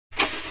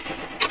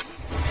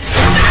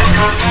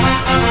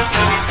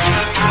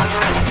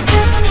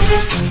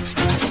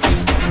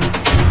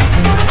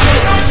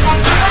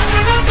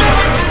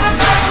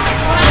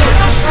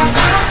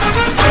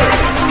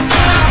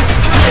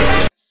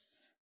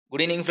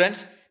Good evening friends.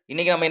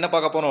 இன்னைக்கு நம்ம என்ன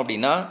பார்க்க போறோம்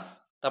அப்படினா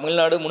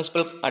Tamil Nadu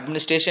municipal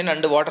administration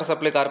and water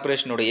supply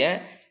corporation உடைய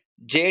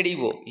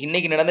JDO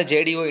இன்னைக்கு நடந்த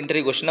JDO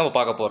இன்டர்வியூ क्वेश्चन நம்ம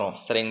பார்க்க போறோம்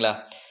சரிங்களா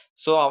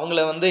சோ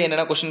அவங்கள வந்து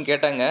என்னென்ன क्वेश्चन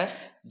கேட்டாங்க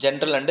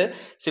ஜெனரல் அண்ட்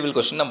சிவில்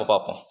क्वेश्चन நம்ம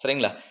பார்ப்போம்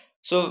சரிங்களா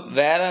so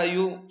where are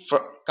you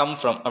come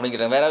from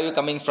அப்படிங்கறாங்க where are you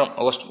coming from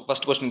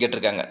first question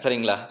கேட்டிருக்காங்க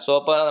சரிங்களா சோ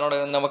அப்ப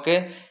அதனோட நமக்கு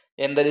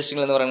எந்த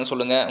டிஸ்ட்ரிக்ட்ல இருந்து வராங்க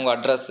சொல்லுங்க உங்க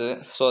அட்ரஸ்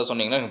சோ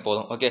சொன்னீங்கன்னா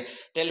போதும் okay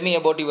tell me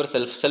about your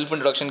self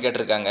introduction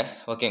கேட்டிருக்காங்க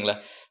ஓகேங்களா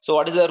so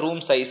what is the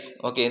room size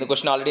okay இந்த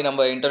क्वेश्चन ஆல்ரெடி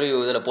நம்ம இன்டர்வியூ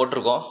இதல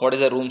போட்டுருக்கோம் what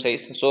is the room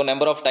size so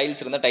number of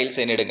tiles இருந்தா டைல்ஸ்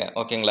எண்ணிடுங்க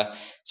ஓகேங்களா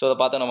சோ அத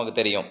பார்த்தா நமக்கு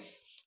தெரியும்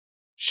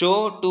show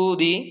to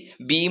the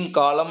beam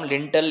column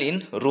lintel in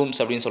rooms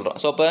அப்படினு சொல்றோம்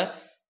சோ அப்ப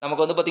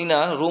நமக்கு வந்து பாத்தீங்கன்னா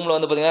ரூம்ல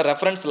வந்து பாத்தீங்கன்னா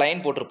ரெஃபரன்ஸ்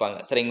லைன் போட்டுருப்பாங்க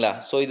சரிங்களா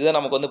சோ இதுதான்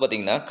நமக்கு வந்து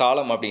பாத்தீங்கன்னா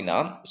காலம் அப்படினா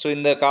சோ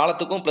இந்த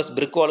காலத்துக்கும் பிளஸ்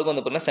brick wallக்கும்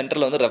வந்து பாத்தீங்கன்னா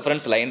சென்டர்ல வந்து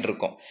ரெஃபரன்ஸ் லைன்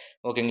இருக்கும்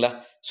ஓகேங்களா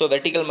சோ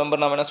வெர்டிகல்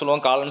மெம்பர் நாம என்ன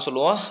சொல்லுவோம் காலம்னு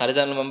சொல்லுவோம்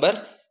horizontal member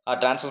R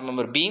transverse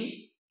member beam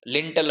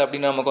lintel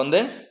அப்படினா நமக்கு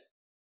வந்து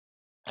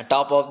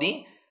டாப் ஆஃப் தி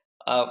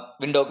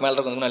விண்டோக்கு மேல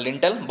இருக்குங்க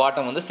லிண்டல்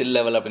பாட்டம் வந்து சில்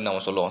லெவல் அப்படி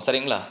நாம சொல்லுவோம்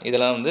சரிங்களா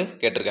இதெல்லாம் வந்து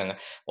கேட்டிருக்காங்க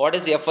what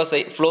is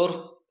FSI floor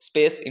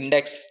space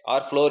index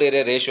R floor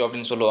area ratio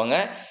அப்படினு சொல்லுவாங்க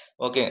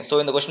ஓகே சோ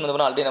இந்த क्वेश्चन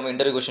வந்து ஆல்ரெடி நம்ம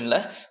இன்டர்வியூ क्वेश्चनல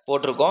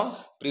போட்டுருக்கோம்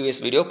previous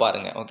வீடியோ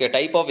பாருங்க okay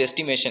type of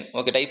estimation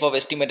okay type of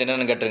estimate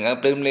என்னன்னு கேட்டிருங்க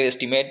preliminary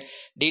estimate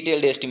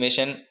detailed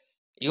estimation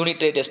unit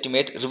rate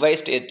estimate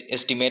revised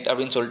estimate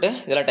அப்படினு சொல்லிட்டு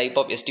இதெல்லாம் டைப்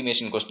ஆஃப்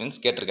எஸ்டிமேஷன்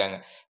क्वेश्चंस கேட்டிருக்காங்க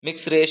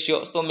mix ratio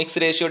so mix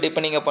ratio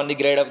depending upon the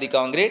grade of the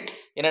concrete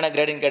என்னென்ன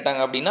grading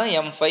கேட்டாங்க அப்படினா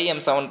M5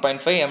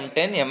 M7.5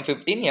 M10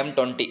 M15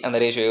 M20 அந்த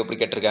ratio எப்படி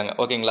கேட்டிருக்காங்க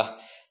ஓகேங்களா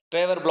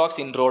paver blocks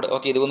in road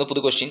okay இது வந்து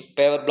புது question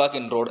paver block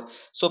in road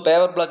so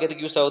paver block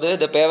எதுக்கு யூஸ் ஆகுது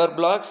the paver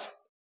blocks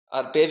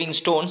are paving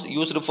stones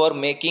used for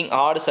making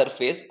hard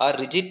surface or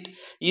rigid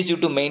easy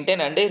to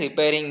maintain and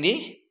repairing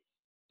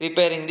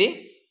the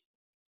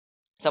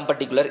some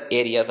particular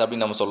areas அப்படி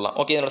நம்ம சொல்லலாம்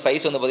okay இதோட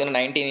size வந்து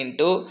பாத்தீங்கன்னா 19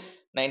 into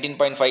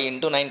 19.5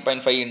 into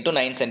 9.5 into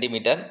 9 cm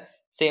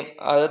same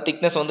அது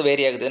thickness வந்து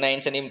vary ஆகுது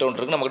 9 cm ஒன்று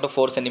இருக்கு நமக்கிட்ட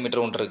 4 cm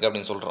ஒன்று இருக்கு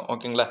அப்படினு சொல்றோம்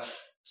ஓகேங்களா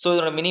சோ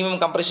இதோட மினிமம்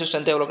கம்ப்ரசிவ்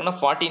ஸ்ட்ரென்த் எவ்வளவு இருக்குன்னா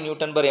 40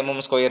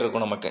 Nm/mm²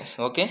 இருக்கும் நமக்கு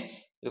ஓகே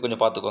இது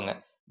கொஞ்சம் பாத்துக்கோங்க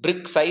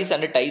brick size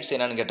and types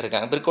என்னன்னு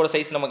கேட்டிருக்காங்க brick-ஓட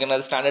சைஸ் நமக்கு என்ன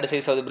ஸ்டாண்டர்ட்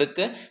சைஸ் ஆகுது brick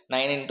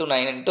 19 into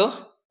 9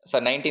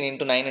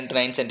 into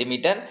 9 cm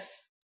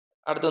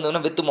அடுத்து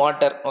வந்து வித்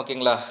மார்ட்டர்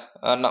ஓகேங்களா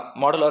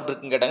மாடுலர்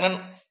brick கேட்டாங்க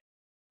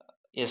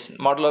எஸ்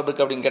மாடுலர் brick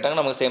அப்படினு கேட்டாங்க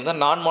நமக்கு சேம்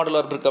தான் நான்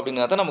மாடுலர் brick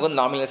அப்படினா தான் நமக்கு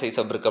வந்து நாமினல்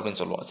சைஸ் ஆஃப் brick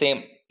அப்படினு சொல்லுவோம்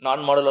சேம்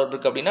நான் மாடுலர்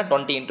brick அப்படினா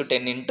 20 into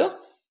 10 into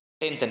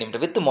 10 cm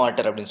with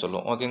mortar அப்படினு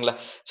சொல்லுவோம் ஓகேங்களா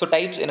சோ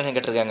டைப்ஸ் என்னன்னு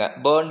கேட்டிருக்காங்க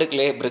burned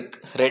clay brick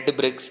red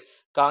bricks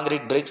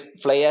concrete bricks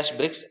fly ash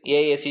bricks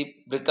AAC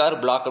brick or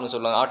block அப்படினு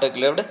சொல்லுவாங்க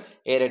autoclaved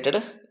aerated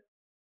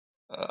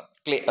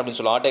clay அப்படினு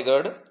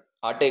சொல்லுவாங்க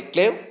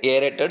autoclave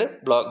aerated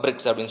block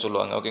bricks அப்படினு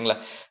சொல்லுவாங்க ஓகேங்களா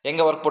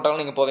எங்க வர்க் போட்டாலும்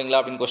நீங்க போவீங்களா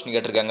அப்படினு क्वेश्चन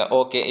கேட்டிருக்காங்க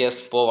ஓகே எஸ்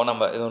போவோம்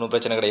நம்ம இது ஒண்ணும்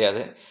பிரச்சனை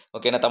கிடையாது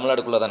ஓகே நான்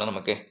தமிழ்நாடுக்குள்ள தான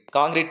நமக்கு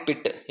concrete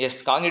pit S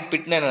concrete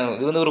pit னா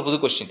இது வந்து ஒரு புது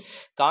question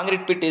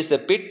concrete pit is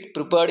the pit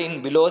prepared in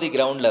below the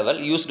ground level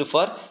used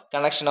for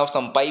connection of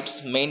some pipes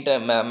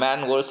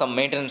manholes some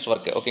maintenance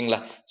work ஓகேங்களா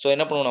சோ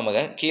என்ன பண்ணுவோம்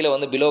நம்ம கீழ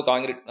வந்து below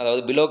concrete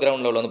அதாவது below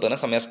ground level வந்து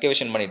பார்த்தா some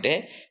excavation பண்ணிட்டு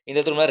இந்த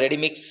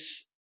இடத்துல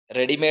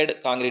ரெடிமேட்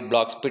கான்கிரீட்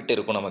பிளாக்ஸ் பிட்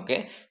இருக்கும் நமக்கு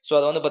சோ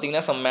அது வந்து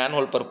பாத்தீங்கன்னா some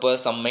manhole purpose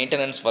some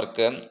maintenance work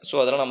so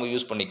அதெல்லாம் நம்ம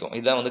யூஸ் பண்ணிக்குவோம்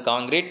இதான் வந்து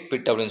கான்கிரீட்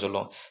பிட் அப்படினு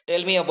சொல்லுவோம்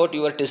tell me about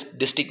your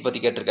district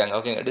பத்தி கேட்டிருக்காங்க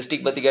ஓகே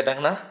டிஸ்ட்ரிக்ட் பத்தி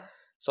கேட்டாங்கன்னா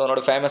சோ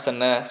அதோட ஃபேமஸ்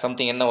என்ன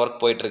சம்திங் என்ன வர்க்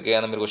போயிட்டு இருக்கு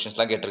அந்த மாதிரி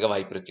क्वेश्चंसலாம் கேட்டிருக்க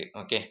வாய்ப்பு இருக்கு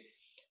okay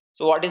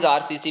so what is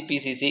RCC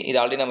PCC இது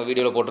ஆல்ரெடி நம்ம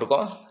வீடியோல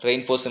போட்டுருக்கோம்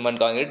reinforced cement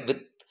concrete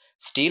with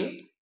steel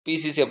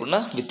PCC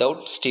அப்படினா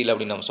without steel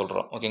அப்படி நம்ம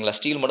சொல்றோம் ஓகேங்களா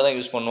ஸ்டீல் மட்டும் தான்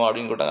யூஸ் பண்ணுவோம்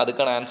அப்படினு கேட்டாங்க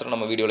அதுக்கான ஆன்சர்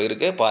நம்ம வீடியோல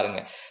இருக்கு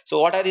பாருங்க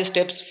so what are the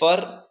steps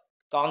for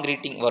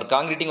concreting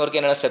work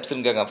என்னென்ன ஸ்டெப்ஸ்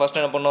இருக்காங்க ஃபர்ஸ்ட்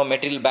என்ன பண்ணனும்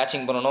மெட்டீரியல்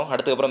பேட்சிங் பண்ணனும்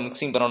அடுத்து அப்புறம்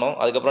மிக்சிங் பண்ணனும்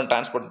அதுக்கு அப்புறம்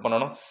டிரான்ஸ்போர்ட்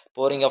பண்ணனும்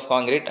pouring of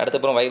concrete அடுத்து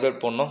அப்புறம்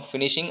வைப்ரேட் பண்ணனும்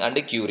finishing and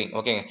curing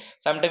ஓகேங்க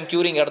sometime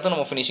curing அடுத்து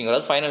நம்ம finishing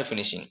அதாவது final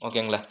finishing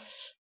ஓகேங்களா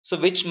so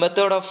which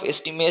method of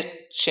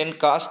estimation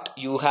cost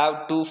you have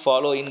to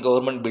follow in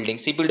government building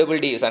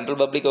CPWD central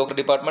public work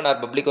department or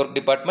public work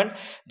department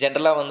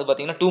ஜெனரலா வந்து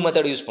பாத்தீங்கன்னா two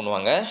method use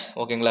பண்ணுவாங்க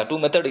ஓகேங்களா two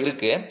method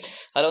இருக்கு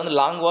அதுல வந்து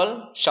long wall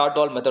short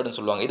wall method னு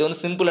சொல்லுவாங்க இது வந்து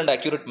simple and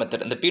accurate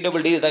method இந்த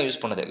PWD தான்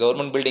யூஸ் பண்ணுது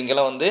government building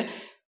எல்லாம் வந்து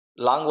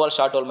long wall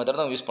short wall method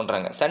தான் யூஸ்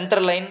பண்றாங்க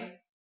center line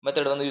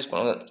method வந்து யூஸ்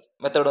பண்ணுவாங்க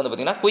method வந்து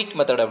பாத்தீங்கன்னா quick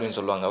method அப்படினு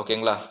சொல்லுவாங்க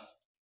ஓகேங்களா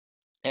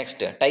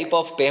next type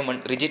of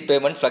payment rigid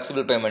payment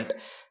flexible payment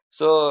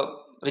so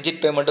rigid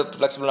payment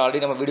flexible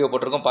already நம்ம வீடியோ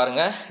போட்டுருக்கோம்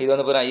பாருங்க இது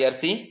வந்து பாருங்க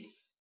IRC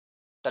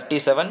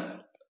 37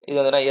 இது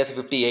வந்து IRC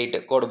 58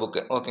 கோட் புக்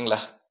ஓகேங்களா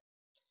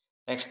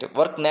next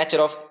work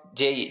nature of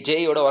JE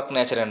ஓட work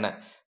nature என்ன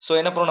ஸோ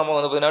என்ன பண்ணணும் நம்ம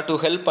வந்து பார்த்தீங்கன்னா to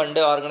help and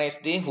organise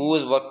the who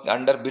is work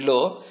under below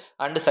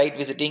and side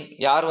visiting.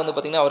 யார் வந்து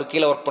பார்த்தீங்கன்னா அவர்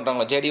கீழே ஒர்க்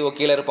பண்ணுறாங்களோ ஜேடிஓ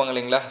கீழே இருப்பாங்க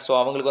இல்லைங்களா, ஸோ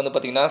அவங்களுக்கு வந்து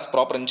பார்த்தீங்கன்னா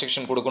ப்ராப்பர்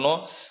இன்ஸ்ட்ரக்ஷன் கொடுக்கணும்.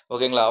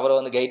 ஓகேங்களா, அவரை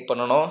வந்து கைட்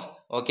பண்ணணும்.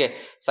 ஓகே,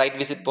 சைட்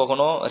விசிட்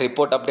போகணும்,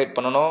 ரிப்போர்ட் அப்டேட்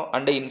பண்ணணும்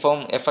and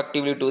inform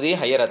effectively to the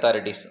higher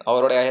authorities.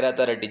 அவருடைய ஹையர்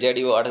அத்தாரிட்டி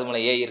ஜேடிஓ அடுத்த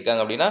மேலே ஏ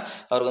இருக்காங்க அப்படின்னா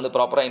அவருக்கு வந்து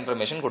ப்ராப்பராக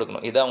இன்ஃபர்மேஷன்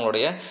கொடுக்கணும். இதுதான்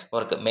அவங்களுடைய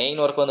ஒர்க். மெயின்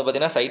ஒர்க் வந்து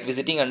பார்த்தீங்கன்னா side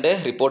visiting and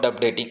report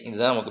updating.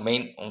 இதுதான் நமக்கு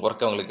மெயின்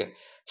ஒர்க் அவங்களுக்கு.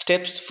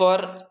 Steps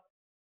for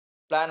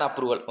plan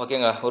approval.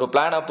 ஓகேங்களா, ஒரு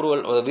பிளான்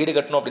அப்ரூவல் வீடு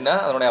கட்டணும் அப்படின்னா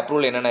அதனுடைய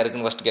அப்ரூவல் என்னென்ன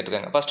இருக்குன்னு ஃபஸ்ட்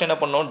கேட்டிருக்காங்க. ஃபஸ்ட் என்ன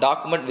பண்ணணும்,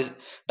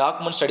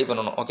 டாக்குமெண்ட் ஸ்டடி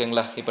பண்ணணும்.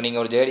 ஓகேங்களா, இப்போ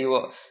நீங்கள் ஒரு ஜேடிஓ,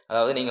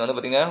 அதாவது நீங்கள் வந்து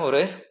பார்த்தீங்கன்னா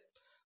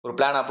ஒரு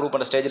பிளான் அப்ரூவ்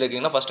பண்ண ஸ்டேஜில்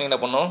இருக்கீங்கன்னா ஃபஸ்ட்டு என்ன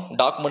பண்ணணும்,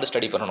 டாக்குமெண்ட்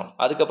ஸ்டடி பண்ணணும்.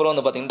 அதுக்கப்புறம்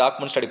வந்து பார்த்தீங்கன்னா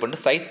டாக்குமெண்ட் ஸ்டடி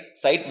பண்ணிட்டு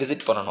சைட்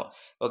விசிட் பண்ணணும்.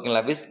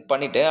 ஓகேங்களா, விசிட்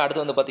பண்ணிவிட்டு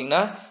அடுத்து வந்து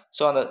பார்த்தீங்கன்னா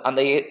ஸோ அந்த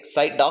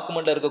சைட்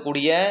டாக்குமெண்ட்டில்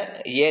இருக்கக்கூடிய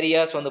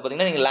ஏரியாஸ் வந்து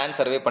பார்த்தீங்கன்னா நீங்கள் லேண்ட்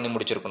சர்வே பண்ணி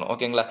முடிச்சிருக்கணும்.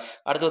 ஓகேங்களா,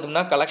 அடுத்து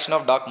பார்த்தீங்கன்னா கலெக்ஷன்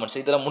ஆஃப் டாக்குமெண்ட்ஸ்.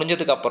 இதில்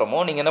முடிஞ்சதுக்கு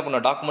அப்புறமும் நீங்கள் என்ன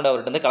பண்ணணும், டாக்குமெண்ட்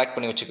அவர்கிட்ட வந்து கலெக்ட்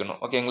பண்ணி வச்சுக்கணும்.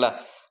 ஓகேங்களா,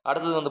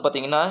 அடுத்தது வந்து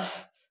பார்த்தீங்கன்னா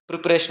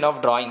preparation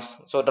of drawings.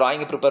 So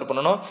drawing prepare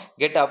பண்ணணும்.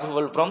 Get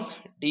approval from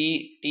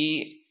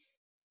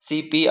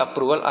DTCP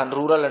approval and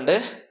rural and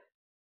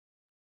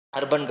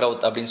urban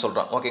கிரவுத் அப்படின்னு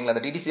சொல்கிறோம். ஓகேங்களா,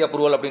 அந்த டிடிசி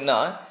அப்ரூவல் அப்படின்னா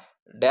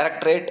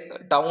directorate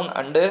down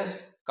and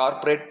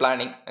corporate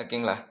planning.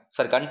 ஓகேங்களா,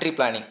 sir country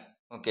planning.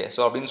 Okay, so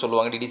அப்படின்னு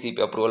சொல்லுவாங்க,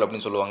 டிடிசிபி அப்ரூவல்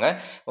அப்படின்னு சொல்லுவாங்க.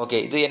 ஓகே,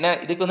 இது என்ன,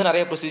 இதுக்கு வந்து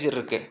நிறைய ப்ரொசீஜர்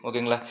இருக்குது.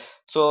 ஓகேங்களா,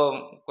 ஸோ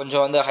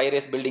கொஞ்சம் வந்து ஹை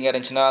ரைஸ் பில்டிங்காக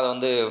இருந்துச்சுன்னா அதை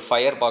வந்து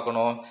ஃபயர்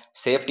பார்க்கணும்,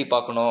 சேஃப்டி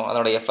பார்க்கணும்,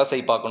 அதோட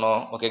எஃப்எஸ்ஐ பார்க்கணும்.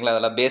 ஓகேங்களா,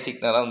 அதெல்லாம்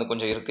பேசிக்னால வந்து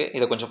கொஞ்சம் இருக்குது,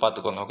 இதை கொஞ்சம்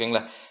பார்த்துக்கோங்க.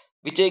 ஓகேங்களா,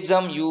 விச்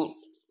எக்ஸாம் யூ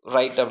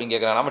ரைட் அப்படின்னு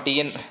கேட்குறாங்க. நம்ம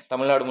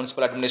Tamil Nadu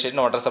municipal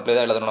administration water supply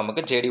தான் எழுதணும்.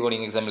 நமக்கு ஜேடிஓ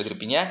நீங்கள் exam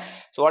எழுதிருப்பீங்க.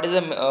 So what is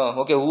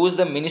okay who is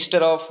the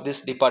minister of this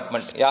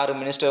department? யார்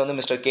மினிஸ்டர் வந்து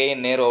மிஸ்டர்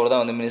கேஎன் நேரு அவர்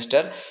தான் வந்து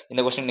மினிஸ்டர். இந்த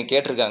கொஸ்டின்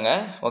கேட்டிருக்காங்க.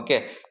 ஓகே,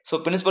 ஸோ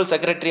பிரின்சிபல்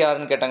செக்ரட்டரி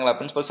யாருன்னு கேட்டாங்களா?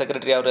 பிரின்சிபல்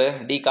செக்ரட்டரி அவர்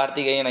டி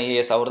கார்த்திகேயன்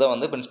ஐஏஎஸ், அவர் தான்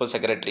வந்து principal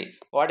secretary.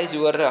 What is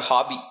your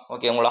hobby?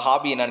 Okay, உங்களோட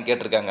ஹாபி என்னன்னு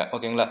கேட்டிருக்காங்க.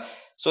 ஓகேங்களா,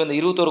 ஸோ இந்த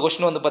 21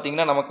 கொஸ்டின் வந்து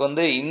பார்த்தீங்கன்னா நமக்கு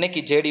வந்து இன்னைக்கு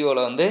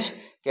ஜேடிஓவில் வந்து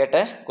கேட்ட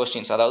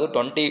கொஸ்டின்ஸ், அதாவது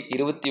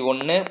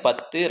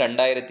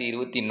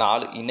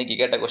 21/10/2024 இன்னைக்கு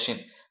கேட்ட கொஸ்டின்.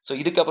 ஸோ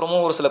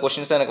இதுக்கப்புறமும் ஒரு சில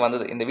கொஸ்டின்ஸ் தான் எனக்கு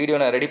வந்தது. இந்த வீடியோ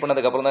நான் ரெடி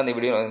பண்ணதுக்கப்புறம் தான் இந்த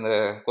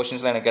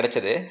கொஸ்டின்ஸ்லாம் எனக்கு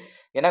கிடைச்சது.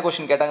 என்ன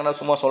கொஸ்டின் கேட்டாங்கன்னா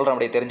சும்மா சொல்கிறேன்,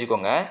 அப்படியே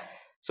தெரிஞ்சுக்கோங்க.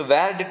 So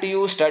where did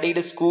you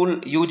studied school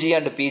UG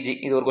and PG?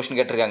 இது ஒரு கொஸ்டின்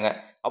கேட்டிருக்காங்க.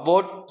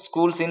 About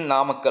schools in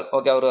Namakkal.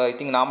 Okay, our I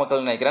think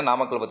Namakkal நினைக்கிறேன்,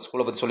 நாமக்கல் பற்றி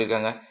ஸ்கூலை பற்றி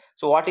சொல்லியிருக்காங்க.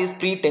 So what is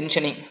pre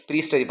tensioning? Pre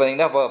study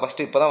பார்த்தீங்கன்னா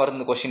ஃபஸ்ட்டு இப்போ தான் வருது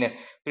இந்த question.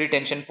 Pre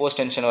tension post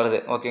tension வருது.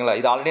 ஓகேங்களா,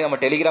 இது ஆல்ரெடி நம்ம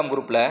டெலிகிராம்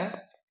குரூப்பில்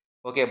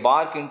okay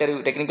BARC interview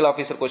technical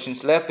officer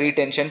கொஸ்டின்ஸில் pre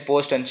tension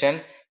post tension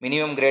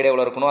minimum great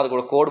எவ்வளோ இருக்கணும்,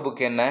 அதுக்கூட கோட்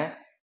புக் என்ன,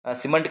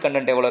 சிமெண்ட்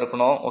கண்டென்ட் எவ்வளோ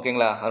இருக்கணும்.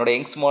 ஓகேங்களா, அதோட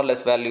Young's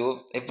modulus value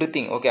every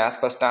thing. Okay, as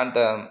per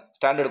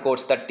standard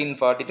quotes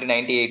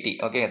 1343/90/80.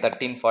 Okay,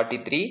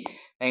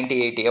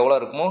 1343/90/80 எவ்வளோ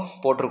இருக்குமோ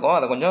போட்டிருக்கோம்,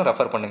 அதை கொஞ்சம்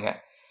ரெஃபர் பண்ணுங்கள்.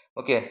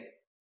 Okay,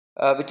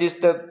 which is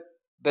the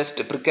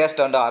best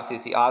ப்ரிகாஸ்ட் and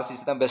RCC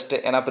தான்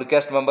பெஸ்ட்டு. ஏன்னா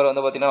ப்ரிகாஸ்ட் மெம்பர்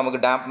வந்து பார்த்தீங்கன்னா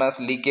நமக்கு dampness,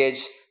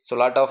 leakage, so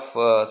lot of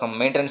some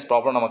maintenance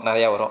problem நமக்கு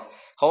நிறையா வரும்.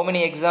 How many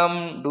exam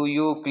two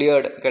you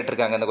cleared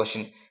கேட்டிருக்காங்க இந்த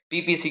கொஸ்டின்.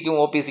 பிபிசிக்கும்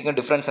ஓபிசிக்கும்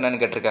டிஃப்ரென்ஸ் என்னன்னு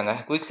கேட்டிருக்காங்க.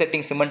 குவிக்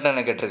செட்டிங் சிமெண்ட்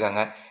என்ன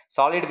கேட்டிருக்காங்க.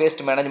 சாலிட்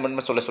வேஸ்ட்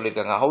மேனேஜ்மெண்ட்னு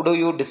சொல்லியிருக்காங்க. How to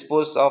you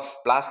dispose of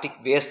plastic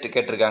waste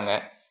கேட்டிருக்காங்க.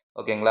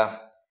 ஓகேங்களா,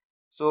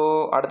 so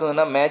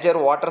அடுத்ததுன்னா major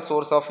water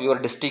source of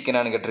your district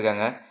என்னன்னு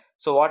கேட்டிருக்காங்க.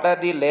 So what are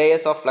the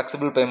layers of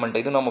flexible payment,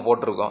 இது நம்ம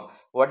போட்டிருக்கோம்.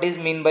 What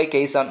is mean by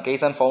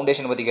கெய்சான்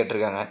foundation பற்றி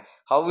கேட்டிருக்காங்க.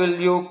 How will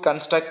you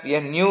construct a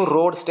new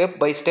road step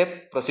by step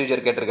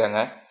procedure கேட்டிருக்காங்க.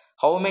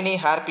 How many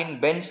hairpin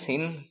Benz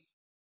இன்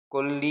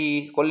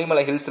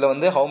கொல்லிமலை ஹில்ஸில்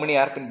வந்து how many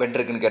hairpin bend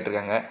இருக்குன்னு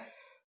கேட்டிருக்காங்க.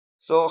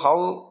 So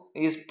how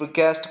is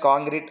ப்ரிகாஸ்ட்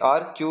concrete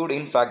R cured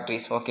in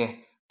factories. Okay,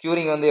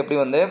 curing வந்து எப்படி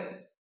வந்து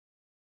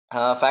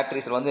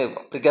ஃபேக்ட்ரிஸில் வந்து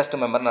ப்ரிகாஸ்ட்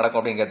மெம்பர் நடக்கும்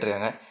அப்படின்னு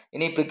கேட்டிருக்காங்க.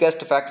 இனி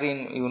ப்ரிகாஸ்ட் ஃபேக்ட்ரி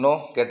யூனோ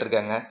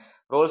கேட்டிருக்காங்க.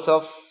 Rolle's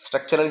of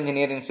structural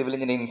engineer in civil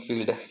engineering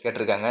field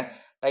கேட்டிருக்காங்க.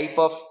 Type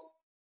of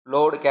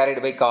load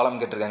carried by காலம்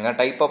கேட்டிருக்காங்க.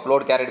 Type of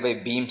load carried by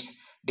beams.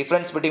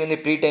 Difference between the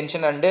pre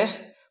tension and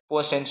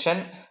post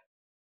tension.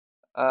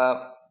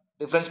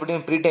 Difference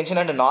between pre tension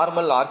and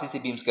normal RCC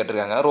beams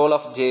கேட்டிருக்காங்க. Role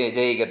of J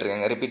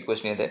கேட்டிருக்காங்க. Repeat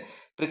question இது.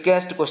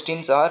 ப்ரிகாஸ்ட்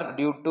questions are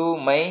due to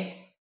my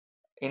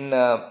in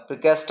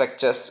ப்ரிகாஸ்ட்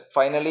structures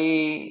finally.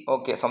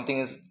 Okay, something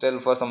is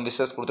del for some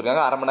wishes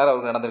கொடுத்துருக்காங்க. அரை மணி நேரம்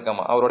அவருக்கு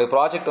நடந்திருக்காமா. அவருடைய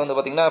project வந்து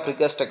பார்த்தீங்கன்னா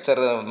ப்ரிகாஸ்ட்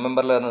ஸ்ட்ரக்சர்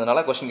மெம்பரில்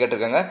இருந்ததுனால கொஸ்டின்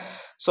கேட்டிருக்காங்க.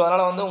 ஸோ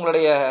அதனால் வந்து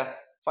உங்களுடைய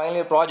ஃபைனல்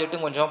இயர்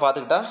ப்ராஜெக்ட்டும் கொஞ்சம்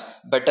பார்த்துக்கிட்டா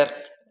பெட்டர்.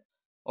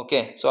 ஓகே,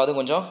 ஸோ அது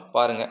கொஞ்சம்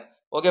பாருங்கள்.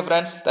 Okay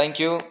friends,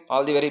 thank you,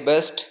 all the very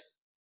best.